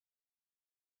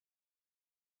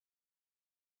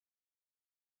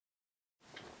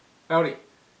Howdy.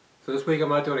 So this week I'm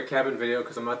not doing a cabin video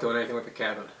because I'm not doing anything with the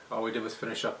cabin. All we did was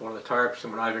finish up one of the tarps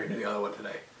and we're not even going to do the other one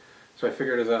today. So I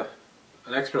figured as an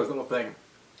extra little thing.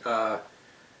 Have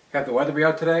the Weatherby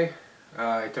out today.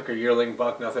 I took a yearling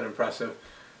buck, nothing impressive.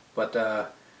 But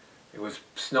it was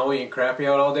snowy and crappy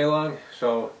out all day long,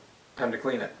 so time to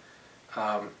clean it.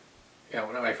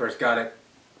 When I first got it,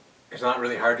 it's not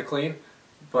really hard to clean,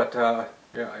 but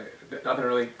nothing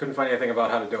really, couldn't find anything about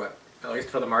how to do it, at least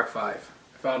for the Mark V.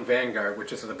 I found Vanguard,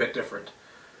 which is a bit different.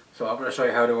 So I'm going to show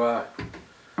you how to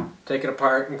take it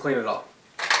apart and clean it all.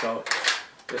 So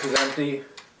this is empty,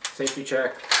 safety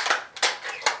check,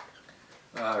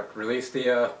 release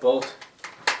the bolt,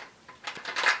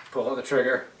 pull on the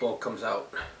trigger, bolt comes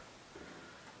out.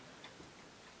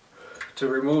 To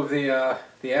remove the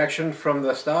action from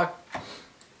the stock,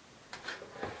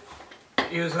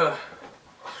 use a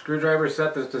screwdriver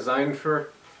set that's designed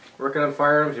for working on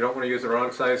firearms. You don't want to use the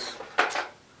wrong size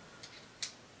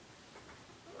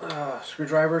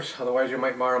screwdrivers, otherwise you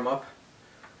might mar them up.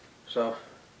 So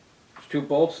there's two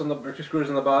bolts on the two screws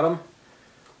on the bottom,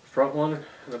 front one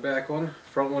and the back one.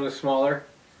 Front one is smaller,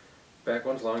 back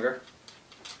one's longer.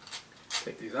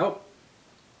 Take these out.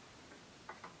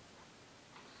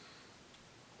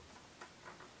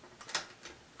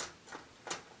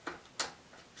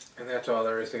 And that's all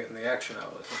there is to getting the action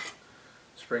out of this.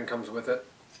 Spring comes with it.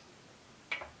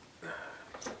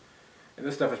 And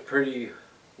this stuff is pretty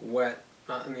wet,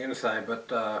 not on the inside, but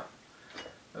the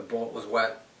bolt was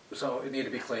wet, so it needed to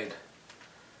be cleaned.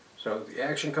 So the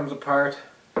action comes apart,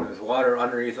 there's water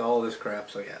underneath all this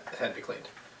crap, so yeah, it had to be cleaned.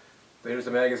 Here's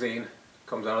the magazine,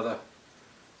 comes out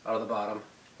of the bottom.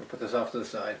 We'll put this off to the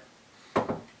side.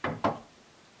 And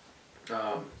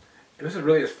this is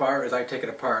really as far as I take it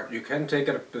apart. You can take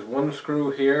it, there's one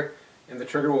screw here and the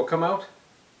trigger will come out.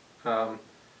 I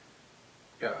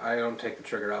don't take the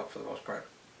trigger out for the most part.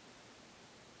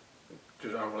 I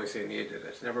don't really see a need.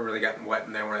 It's never really gotten wet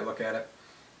in there when I look at it.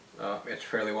 It's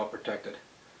fairly well protected.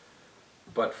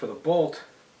 But for the bolt,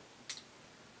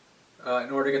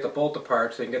 in order to get the bolt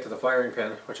apart so you can get to the firing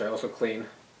pin, which I also clean,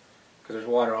 because there's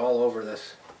water all over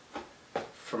this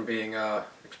from being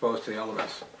exposed to the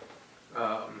elements.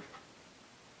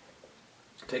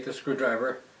 Take the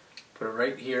screwdriver, put it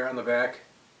right here on the back,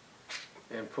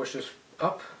 and push this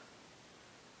up,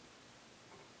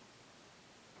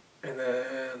 and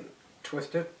then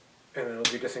twist it, and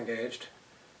it'll be disengaged.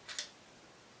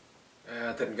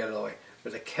 It didn't get it all the way.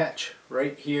 There's a catch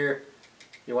right here.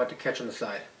 You want to catch on the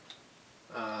side,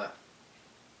 right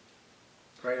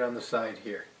on the side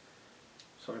here.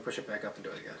 So let me push it back up and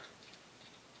do it again.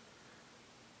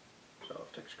 So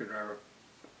take a screwdriver,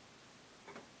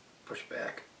 push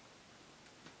back.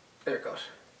 There it goes.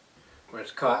 When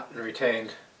it's caught and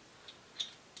retained,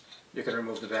 you can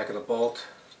remove the back of the bolt.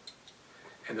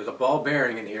 And there's a ball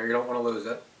bearing in here. You don't want to lose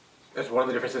it. That's one of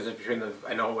the differences between the.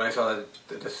 I know when I saw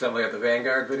the disassembly of the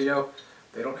Vanguard video,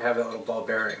 they don't have that little ball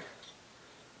bearing.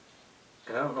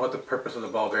 And I don't know what the purpose of the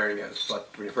ball bearing is, but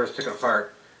when you first took it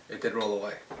apart, it did roll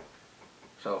away.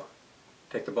 So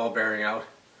take the ball bearing out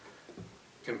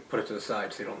and put it to the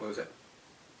side so you don't lose it.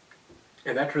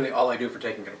 And that's really all I do for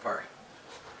taking it apart.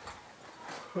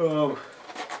 For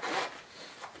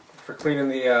cleaning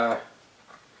the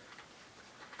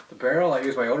barrel, I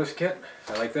use my Otis kit.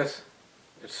 I like this.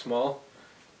 It's small.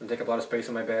 Doesn't take up a lot of space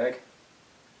in my bag.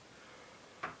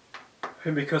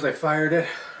 And because I fired it,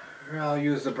 I'll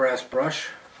use the brass brush.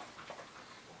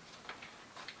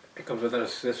 It comes with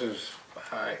this. This is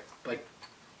like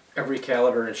every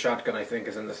caliber and shotgun I think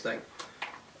is in this thing.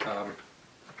 I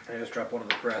just dropped one of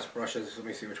the brass brushes. Let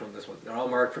me see which one this one. They're all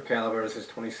marked for caliber. This is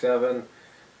 27. Let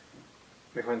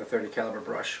me find the 30 caliber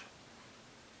brush.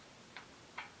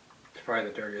 It's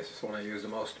probably the dirtiest. It's the one I use the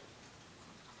most.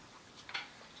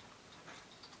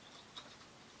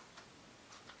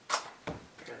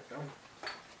 There we go.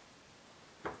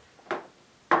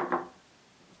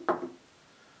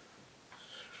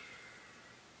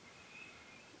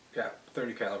 Yeah,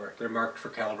 30 caliber. They're marked for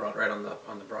caliber right on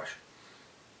the brush.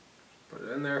 Put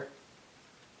it in there.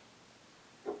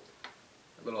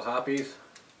 Little hoppies.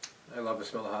 I love the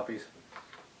smell of hoppies.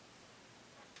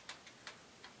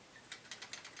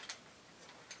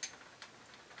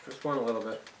 Just one a little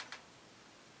bit.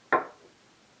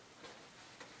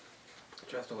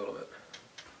 Just a little bit.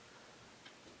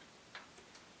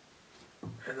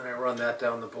 And then I run that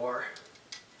down the bore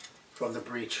from the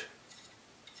breech.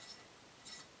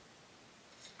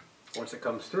 Once it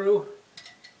comes through,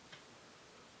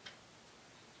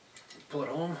 pull it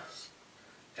home,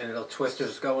 and it'll twist as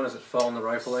it's going as it's following the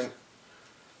rifling.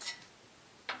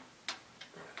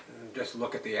 And just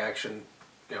look at the action.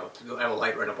 You know, I have a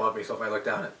light right above me, so if I look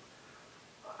down it,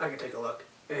 I can take a look,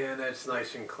 and it's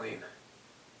nice and clean.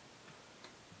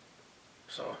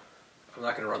 So I'm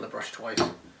not going to run the brush twice.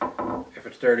 If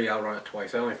it's dirty, I'll run it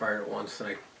twice. I only fired it once and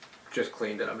I just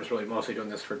cleaned it. I'm just really mostly doing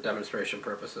this for demonstration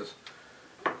purposes.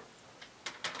 I'll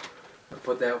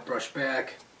put that brush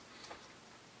back.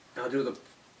 I'll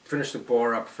finish the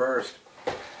bore up first.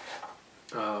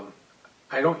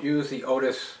 I don't use the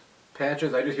Otis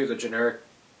patches. I just use a generic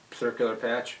circular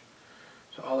patch.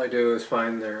 So all I do is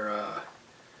find their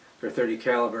 30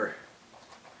 caliber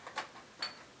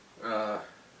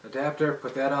adapter,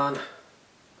 put that on,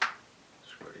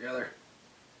 screw it together.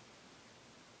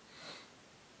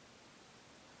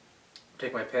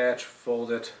 Take my patch,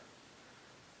 fold it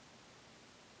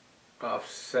off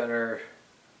center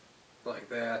like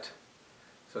that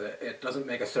so that it doesn't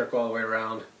make a circle all the way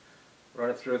around. Run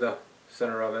it through the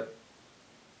center of it.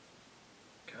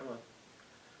 Come on.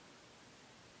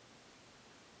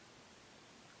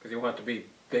 Because you want it to be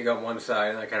big on one side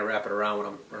and I kind of wrap it around when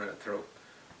I'm running it through.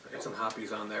 So I get some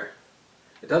hoppies on there.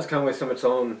 It does come with some of its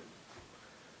own,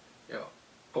 you know,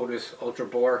 Otis Ultra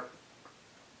Bore.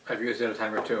 I've used it a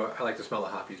time or two. I like to smell the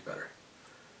hoppies better.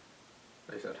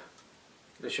 Like I said,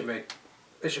 this should make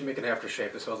an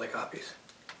aftershave that smells like hoppies.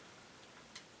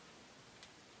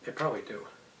 They probably do.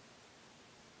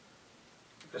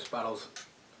 This bottle's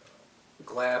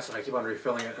glass and I keep on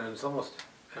refilling it and it's almost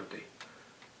empty.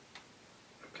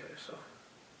 Okay, so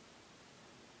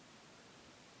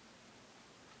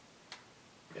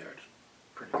yeah, it's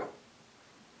pretty good.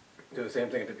 Do the same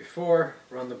thing I did before.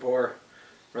 Run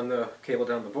the cable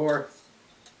down the bore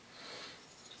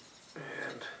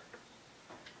and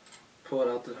pull it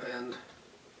out the end.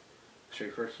 I'll show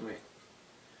you first. Let me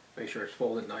make sure it's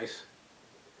folded nice.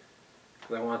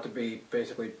 I want it to be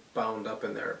basically bound up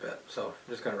in there a bit, so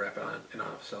I'm just going to wrap it on and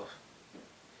on itself.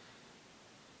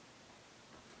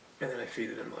 And then I feed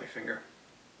it in my finger.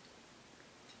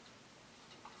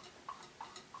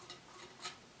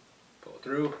 Pull it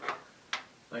through.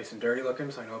 Nice and dirty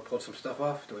looking, so I know I pulled some stuff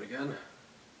off. Do it again.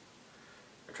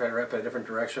 I try to wrap it a different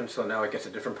direction, so now it gets a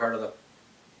different part of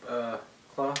the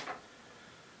cloth.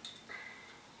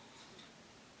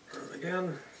 Run it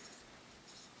again.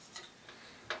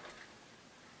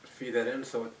 Feed that in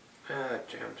so it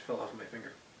jammed, fell off of my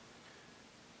finger.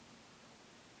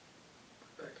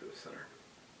 Back to the center.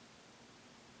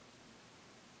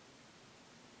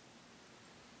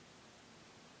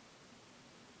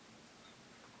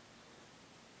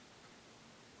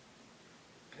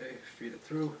 Okay, feed it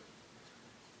through.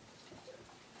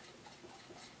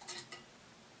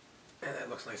 And that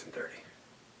looks nice and dirty.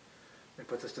 I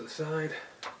put this to the side,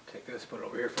 take this, put it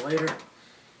over here for later.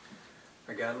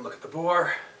 Again, look at the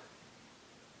bore.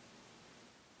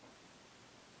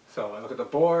 So I look at the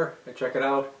bore, I check it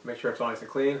out, make sure it's nice and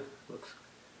clean. Looks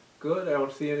good. I don't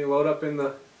see any load up in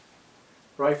the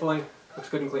rifling. Looks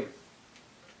good and clean.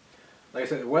 Like I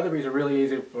said, the Weatherby's a really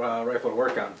easy rifle to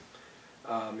work on.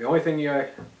 The only thing I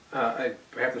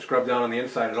have to scrub down on the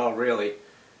inside at all really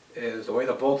is the way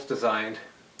the bolt's designed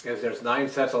is there's 9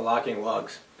 sets of locking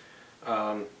lugs.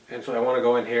 And so I want to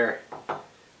go in here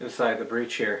inside the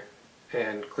breech here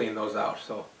and clean those out.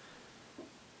 So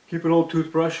keep an old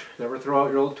toothbrush. Never throw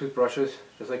out your old toothbrushes.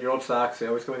 Just like your old socks, they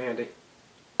always come in handy.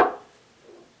 Your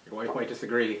wife might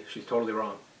disagree. She's totally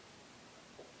wrong.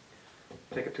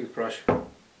 Take a toothbrush.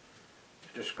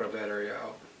 Just scrub that area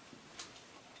out.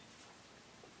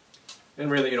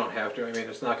 And really you don't have to. I mean,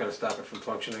 it's not going to stop it from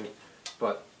functioning,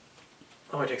 but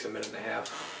it only takes a minute and a half.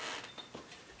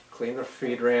 Clean the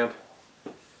feed ramp.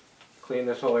 Clean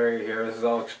this whole area here. This is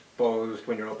all exposed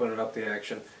when you're opening up the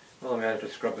action. Well, I'm going to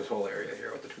just scrub this whole area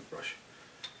here with the toothbrush.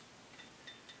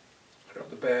 Scrub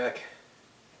the back.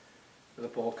 The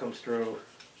bolt comes through.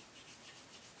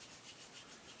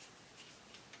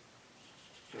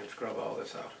 And scrub all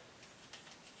this out.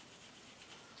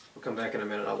 We'll come back in a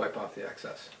minute. I'll wipe off the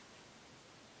excess.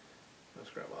 Let's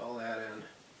scrub all that in.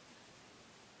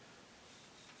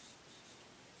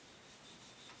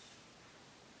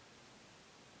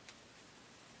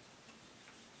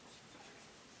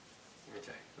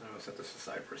 Okay, I'm going to set this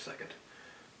aside for a second.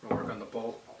 I'm going to work on the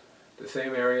bolt. The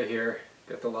same area here.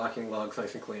 Get the locking lugs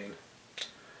nice and clean.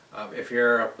 If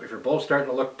your bolt's starting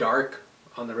to look dark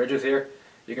on the ridges here,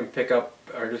 you can pick up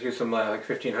or just use some like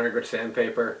 1500 grit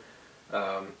sandpaper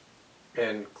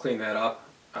and clean that up.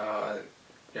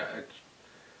 Yeah,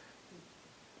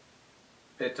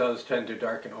 it does tend to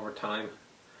darken over time.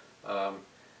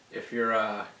 If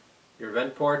your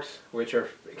vent ports, which are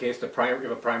in case you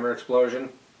have a primer explosion,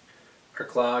 are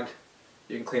clogged,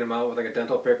 you can clean them out with like a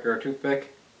dental pick or a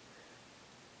toothpick.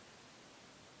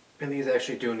 And these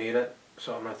actually do need it,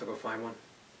 so I'm going to have to go find one.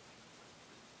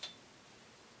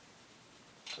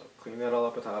 Clean that all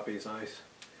up with hoppies, nice.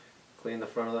 Clean the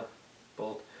front of the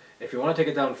bolt. If you want to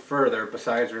take it down further,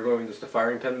 besides removing just the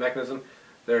firing pin mechanism,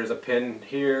 there's a pin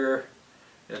here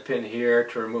and a pin here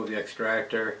to remove the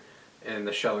extractor and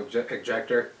the shell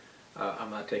ejector. I'm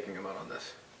not taking them out on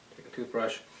this. Take a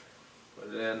toothbrush,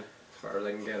 put it in as far as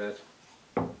I can get it.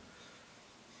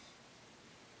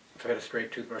 If I had a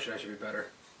straight toothbrush, that should be better.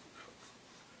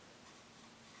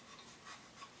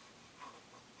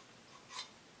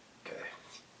 Okay.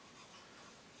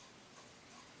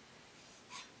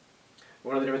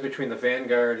 One of the differences between the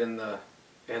Vanguard and the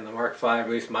Mark V, at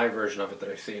least my version of it that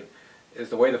I've seen, is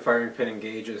the way the firing pin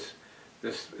engages.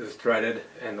 This is threaded,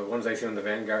 and the ones I've seen on the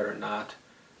Vanguard are not.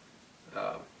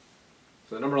 So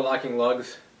the number of locking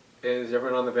lugs is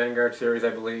different on the Vanguard series, I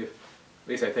believe. At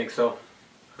least I think so.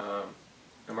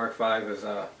 The Mark V is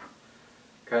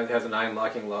has 9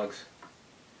 locking lugs,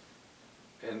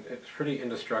 and it's pretty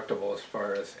indestructible as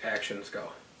far as actions go.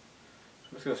 So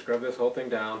I'm just going to scrub this whole thing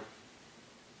down,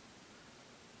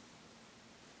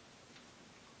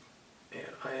 and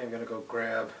I am going to go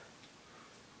grab,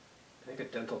 I think a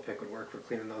dental pick would work for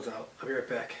cleaning those out. I'll be right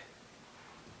back.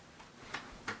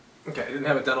 Okay, I didn't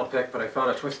have a dental pick, but I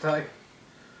found a twist tie,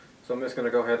 so I'm just going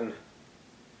to go ahead and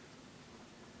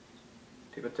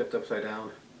keep it tipped upside down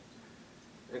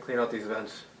and clean out these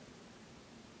vents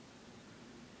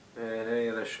and any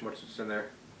other schmutz that's in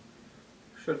there.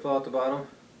 Should fall at the bottom.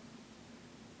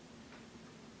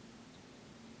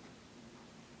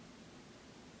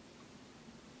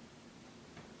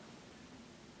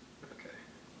 Okay.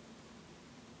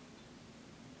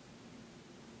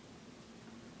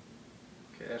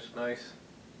 Okay, that's nice.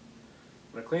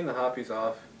 I'm going to clean the hoppies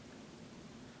off,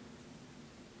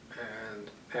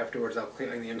 and afterwards I'll clean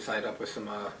the inside up with some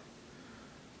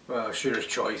shooter's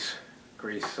choice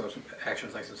grease so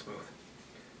action's nice and smooth.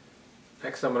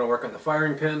 Next I'm going to work on the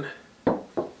firing pin.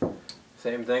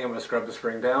 Same thing, I'm going to scrub the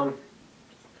spring down.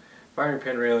 Firing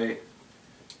pin really,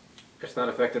 it's not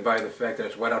affected by the fact that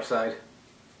it's wet outside.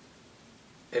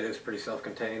 It is pretty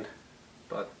self-contained,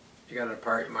 but you got it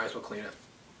apart, you might as well clean it.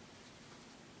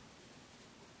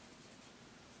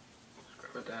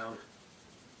 Scrub it down.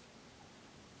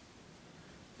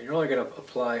 And you're only going to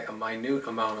apply a minute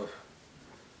amount of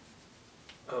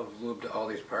lube to all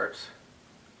these parts.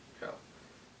 So,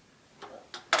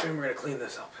 and we're going to clean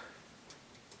this up.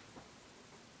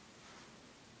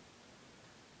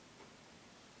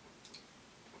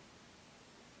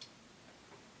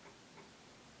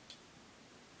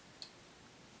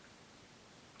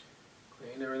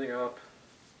 Clean everything up.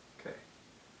 Okay.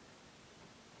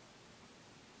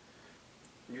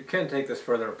 You can take this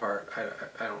further apart.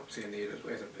 I don't see a need.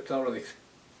 It's all really,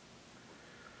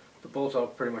 the bolt's all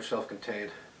pretty much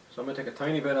self-contained. So I'm going to take a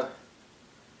tiny bit of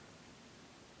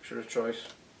shooter's choice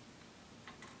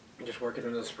and just work it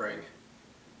into the spring.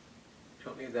 You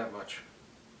don't need that much.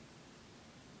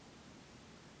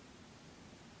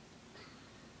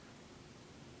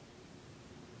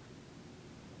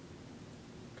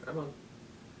 Come on.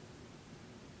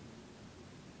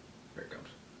 Here it comes.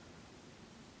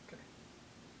 Okay.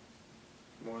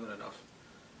 More than enough.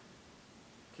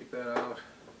 Keep that out.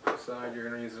 Side, you're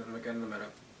going to use it again in a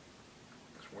minute.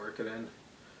 Just work it in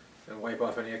and wipe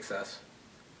off any excess.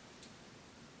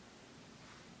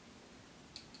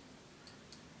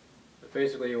 But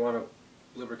basically you want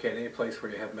to lubricate any place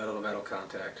where you have metal to metal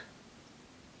contact.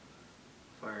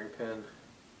 Firing pin. Okay,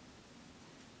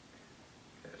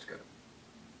 that's good.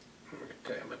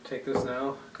 Okay, I'm going to take this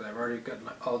now because I've already got it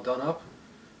all done up.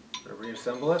 I'm going to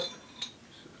reassemble it.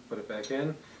 Just put it back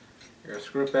in. You're going to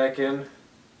screw it back in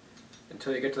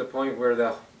until you get to the point where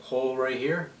the hole right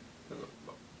here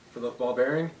for the ball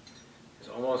bearing is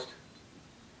almost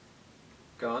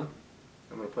gone.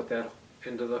 I'm going to put that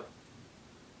into the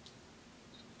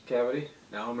cavity.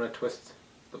 Now I'm going to twist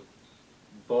the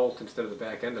bolt instead of the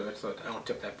back end of it so I don't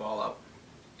tip that ball out.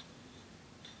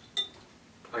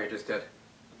 Like I just did.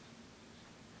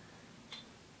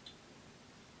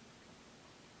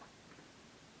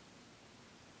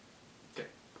 Okay,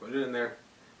 put it in there,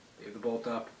 leave the bolt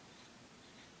up.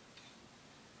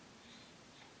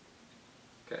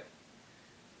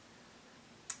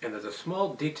 And there's a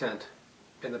small detent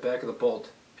in the back of the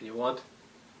bolt, and you want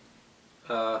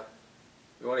to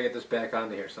get this back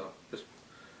onto here. So just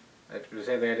I do the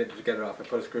same thing I did to get it off. I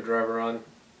put a screwdriver on,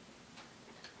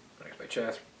 connect my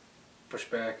chest, push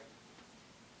back,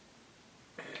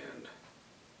 and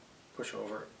push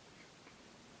over.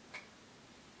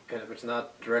 And if it's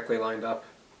not directly lined up,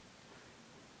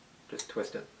 just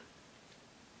twist it,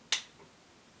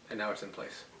 and now it's in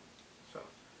place. So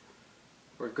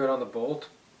we're good on the bolt.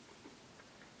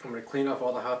 I'm going to clean off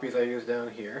all the hoppies I used down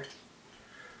here.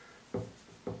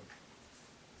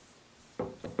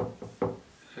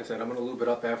 said, I'm going to lube it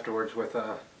up afterwards with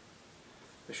the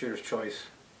shooter's choice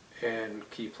and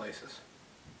key places.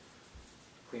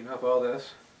 Clean up all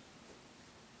this.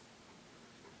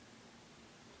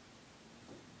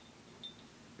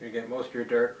 You get most of your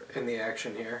dirt in the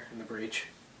action here, in the breech.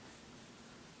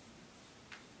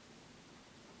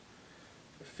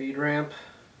 The feed ramp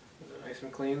is nice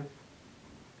and clean.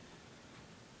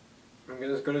 And get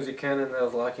as good as you can in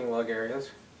those locking lug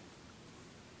areas.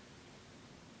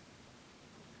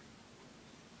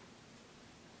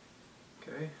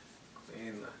 Okay,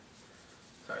 clean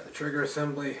the trigger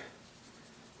assembly.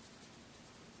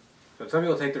 So some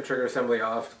people take their trigger assembly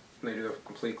off and they do a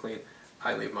complete clean.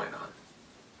 I leave mine on.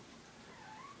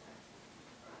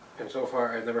 And so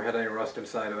far I've never had any rust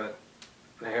inside of it.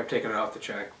 And I have taken it off to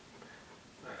check.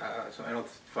 So I don't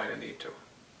find a need to.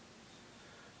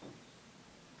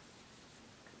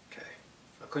 Okay,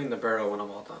 I'll clean the barrel when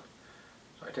I'm all done.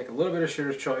 So I take a little bit of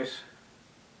shooter's choice.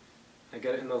 I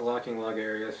get it in the locking lug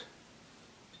areas.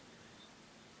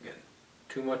 Again,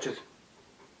 too much is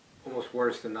almost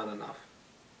worse than not enough.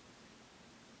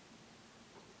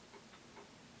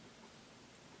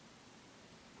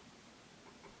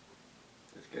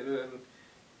 Just get it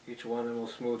in each one and we'll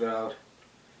smooth it out.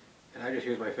 And I just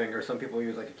use my finger. Some people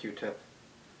use like a Q-tip.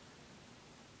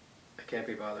 I can't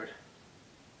be bothered.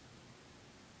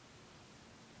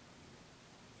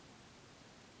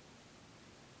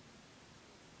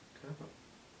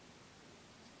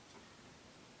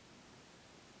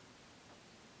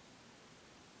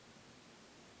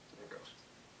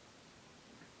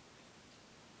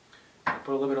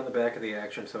 Put a little bit on the back of the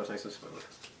action so it's nice and smooth.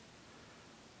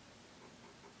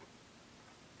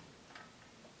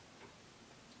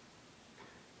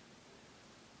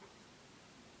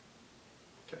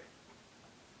 Okay.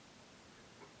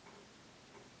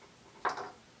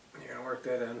 You're going to work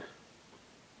that in.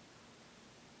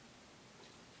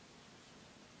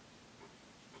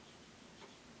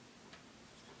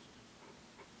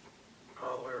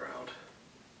 All the way around.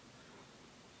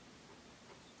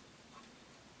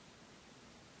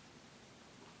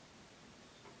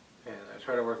 And I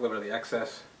try to work a little bit of the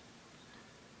excess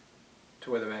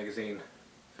to where the magazine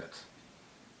fits.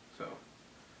 So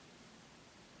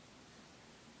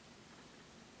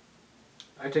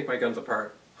I take my guns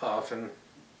apart often.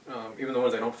 Even the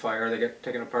ones I don't fire, they get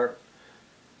taken apart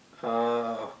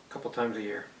a couple times a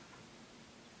year.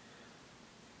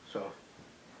 So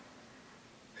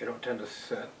they don't tend to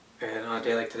sit. And on a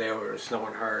day like today where it's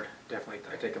snowing hard, definitely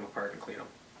I take them apart and clean them.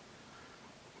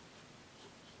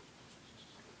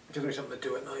 It gives me something to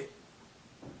do at night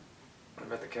when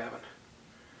I'm at the cabin.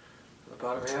 The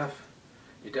bottom half,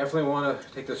 you definitely want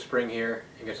to take the spring here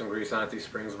and get some grease on it. These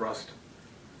springs rust.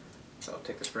 So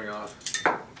take the spring off.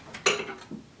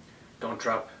 Don't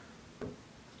drop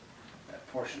that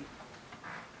portion.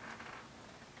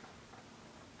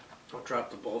 Don't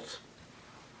drop the bolts.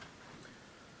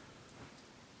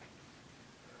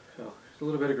 So just a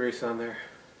little bit of grease on there.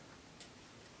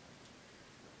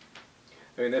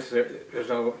 I mean, there's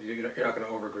no, you're not going to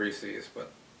over grease these,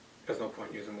 but there's no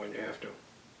point using them when you have to.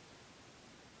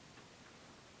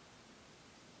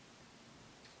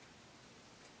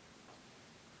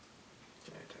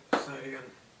 Okay, take this side again.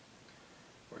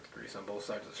 Work the grease on both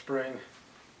sides of the spring.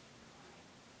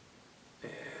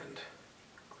 And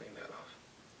clean that off.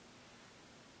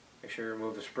 Make sure you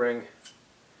remove the spring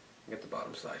and get the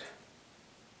bottom side.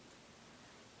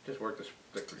 Just work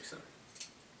the grease in.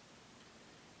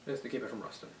 Just to keep it from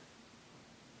rusting.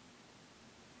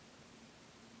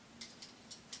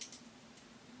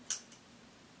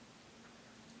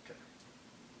 Okay.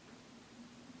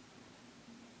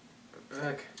 Put it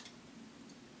back.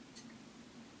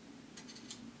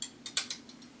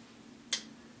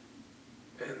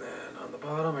 And then on the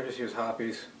bottom I just use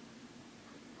hoppies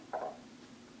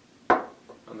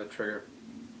on the trigger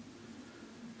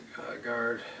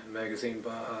guard magazine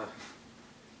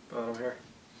bottom here.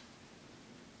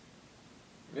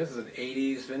 This is an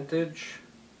 80s vintage.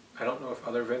 I don't know if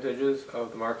other vintages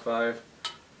of the Mark V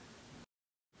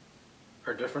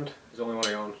are different. It's the only one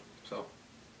I own, so.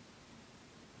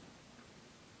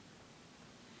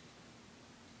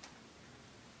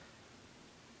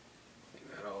 Clean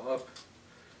that all up.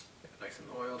 Get it nice and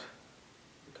oiled.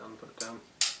 Put it down.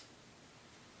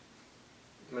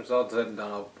 When it's all said and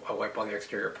done, I'll wipe all the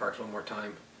exterior parts one more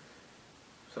time.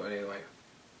 So any of my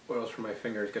oils from my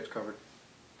fingers gets covered.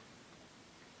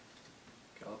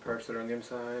 Get all the parts that are on the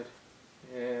inside,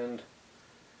 and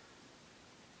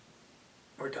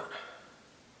we're done.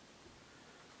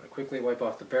 I quickly wipe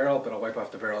off the barrel, but I'll wipe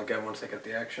off the barrel again once I get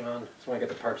the action on. So I get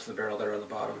the parts of the barrel that are on the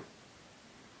bottom.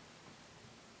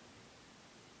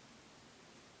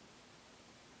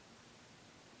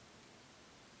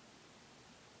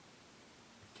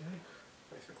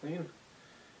 Nice and clean.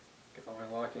 Get all my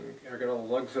locking, or get all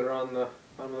the lugs that are on the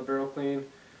bottom of the barrel clean.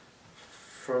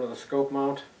 Front of the scope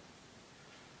mount.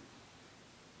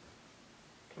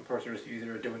 Some parts are just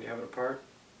easier to do when you have it apart.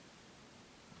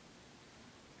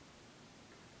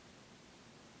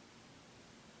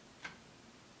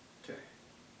 Okay.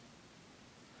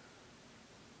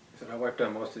 So I wiped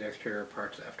down most of the exterior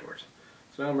parts afterwards.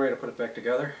 So now I'm ready to put it back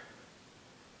together.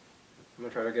 I'm going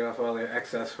to try to get off all the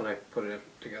excess when I put it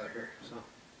together here. So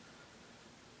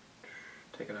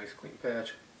take a nice clean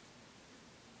patch.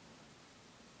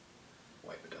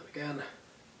 Wipe it down again.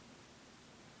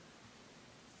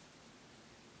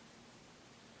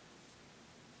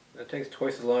 It takes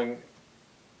twice as long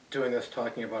doing this,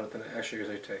 talking about it, than it actually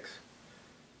usually takes.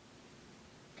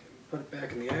 Okay, put it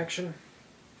back in the action.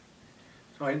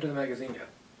 Oh, I didn't do the magazine yet.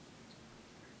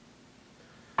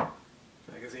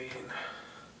 Magazine.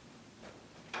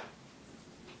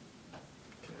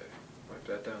 Okay, wipe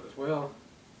that down as well.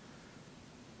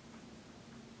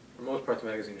 For the most part, the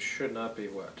magazine should not be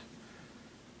wet.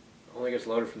 It only gets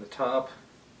loaded from the top,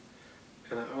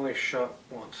 and I only shot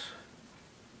once.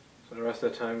 So the rest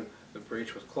of the time the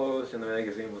breech was closed and the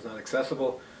magazine was not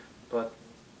accessible, but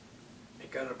you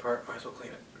got it apart, might as well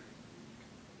clean it.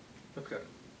 Looks good.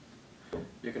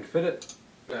 You can fit it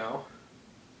now.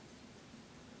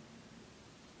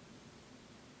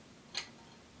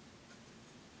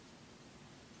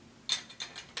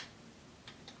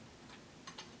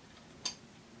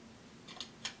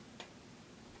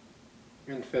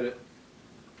 You can fit it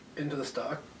into the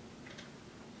stock.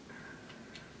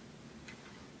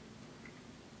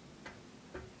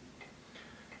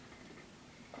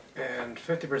 And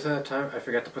 50% of the time I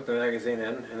forget to put the magazine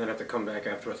in and then have to come back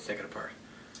afterwards to take it apart.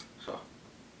 So,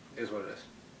 it is what it is.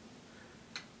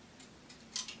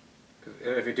 'Cause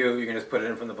if you do, you can just put it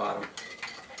in from the bottom.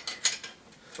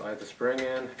 Slide the spring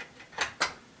in,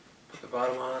 put the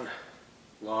bottom on,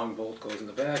 long bolt goes in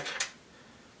the back,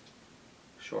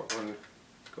 short one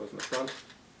goes in the front.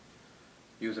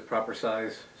 Use a proper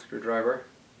size screwdriver.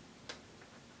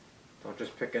 Don't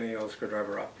just pick any old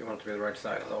screwdriver up. You want it to be the right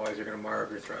size, otherwise you're going to mar up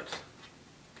your threads.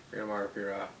 You're going to mar up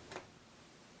your...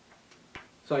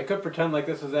 So I could pretend like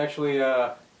this is actually,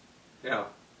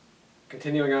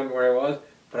 continuing on where I was,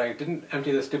 but I didn't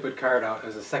empty the stupid card out. It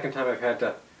was the second time I've had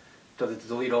to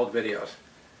delete old videos.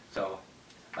 So,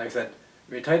 like I said,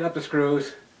 if you tighten up the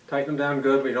screws, tighten them down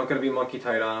good, but you don't get to be monkey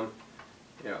tight on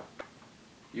them.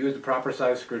 Use the proper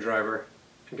size screwdriver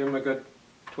and give them a good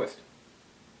twist.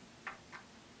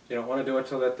 You don't want to do it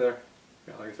so that they're,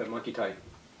 like I said, monkey tight.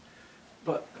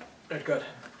 But they're good.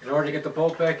 In order to get the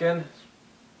bolt back in,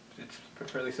 it's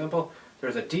fairly simple.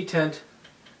 There's a detent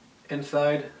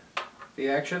inside the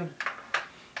action,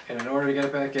 and in order to get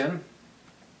it back in,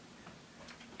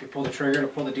 you pull the trigger to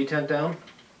pull the detent down,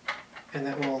 and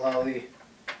that will allow the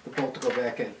bolt to go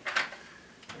back in.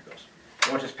 There it goes.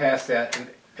 Once it's past that,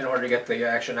 in order to get the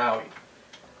action out,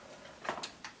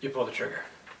 you pull the trigger,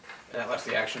 and that lets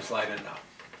the action slide in now.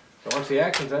 So once the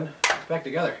action's in, it's back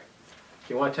together. If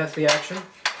you want to test the action,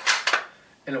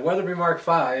 in a Weatherby Mark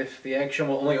V, the action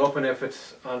will only open if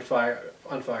it's on fire.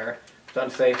 If it's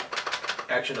unsafe,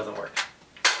 action doesn't work.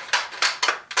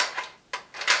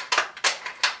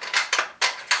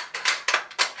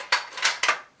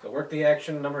 So work the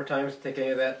action a number of times. Take any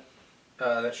of that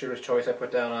shooter's choice I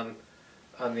put down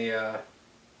on the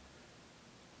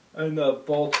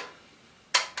bolt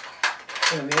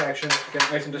and the action. Get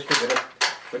it nice and distributed.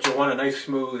 But you want a nice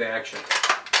smooth action.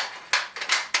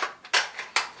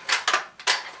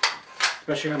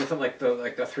 Especially on something like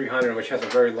the 300, which has a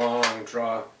very long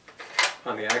draw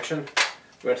on the action.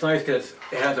 But it's nice because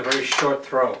it has a very short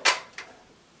throw.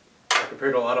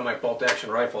 Compared to a lot of my bolt action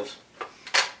rifles.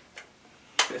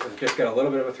 This has just got a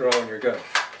little bit of a throw and you're good.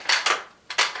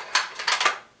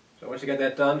 So once you get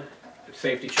that done, it's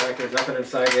safety check. There's nothing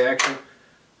inside the action.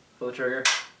 Pull the trigger.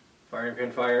 Firing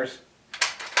pin fires.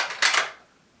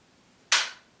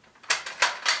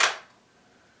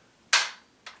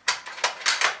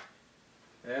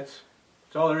 That's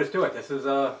all there is to it. This is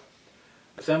a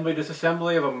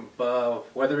disassembly of a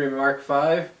Weatherby Mark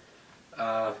V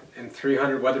in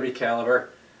 300 Weatherby caliber,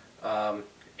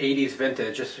 80s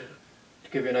vintage. Just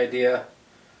to give you an idea,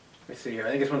 let me see here. I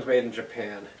think this one's made in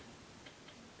Japan.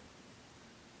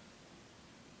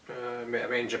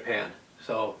 Made in Japan.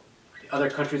 So the other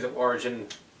countries of origin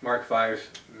Mark V's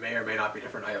may or may not be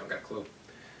different. I haven't got a clue.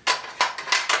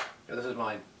 Yeah, this is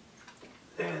mine.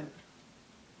 And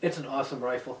it's an awesome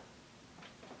rifle.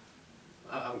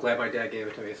 I'm glad my dad gave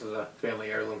it to me. This is a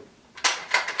family heirloom.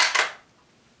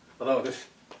 Although this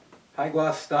high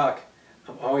gloss stock,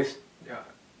 I'm always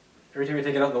every time you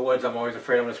take it out in the woods, I'm always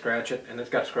afraid I'm going to scratch it, and it's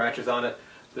got scratches on it.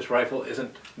 This rifle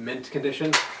isn't mint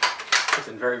condition. It's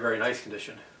in very, very nice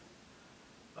condition.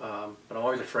 But I'm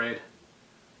always afraid.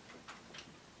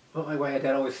 Well, like my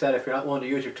dad always said, if you're not willing to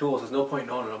use your tools, there's no point in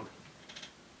owning them.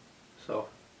 So,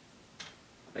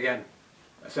 again,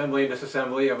 assembly and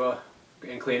disassembly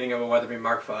and cleaning of a Weatherby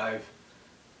Mark V.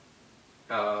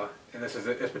 And this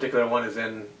particular one is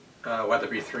in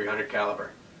Weatherby 300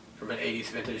 caliber from an 80s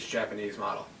vintage Japanese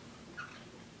model.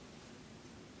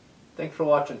 Thanks for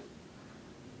watching.